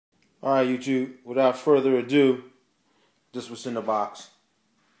Alright, YouTube, without further ado, this was in the box.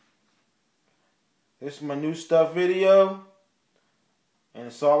 This is my new stuff video, and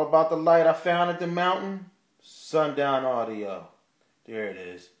it's all about the light I found at the mountain. Sundown audio. There it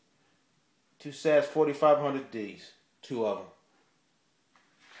is. Two SAS 4500Ds. Two of them.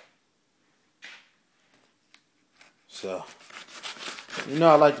 So, you know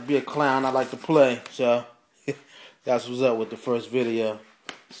I like to be a clown. I like to play. So, that's what's up with the first video.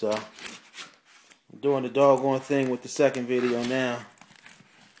 So, I'm doing the doggone thing with the second video now.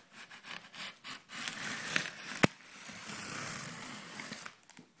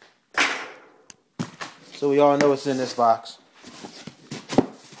 So we all know what's in this box.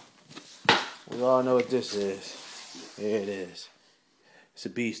 We all know what this is. Here it is. It's a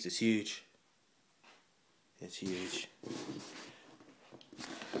beast. It's huge. It's huge.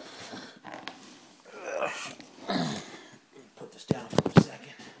 Put this down for a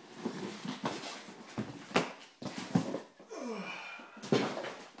second.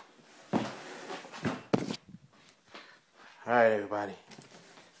 Alright, everybody.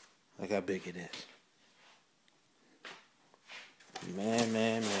 Look how big it is.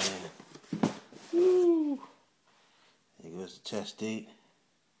 Man. Woo. There goes the test date.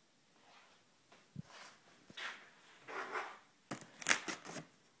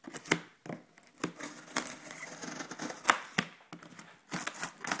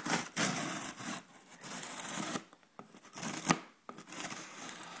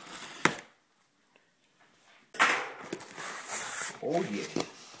 Oh yeah.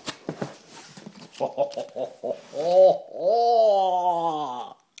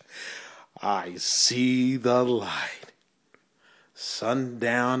 I see the light.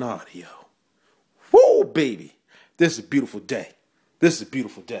 Sundown audio. Whoa, baby. This is a beautiful day. This is a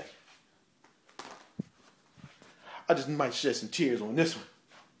beautiful day. I just might shed some tears on this one.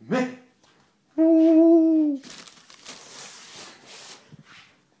 Man. Woo.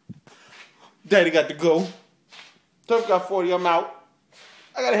 Daddy got to go. Tough got 40. I'm out.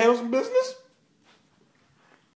 I gotta handle some business.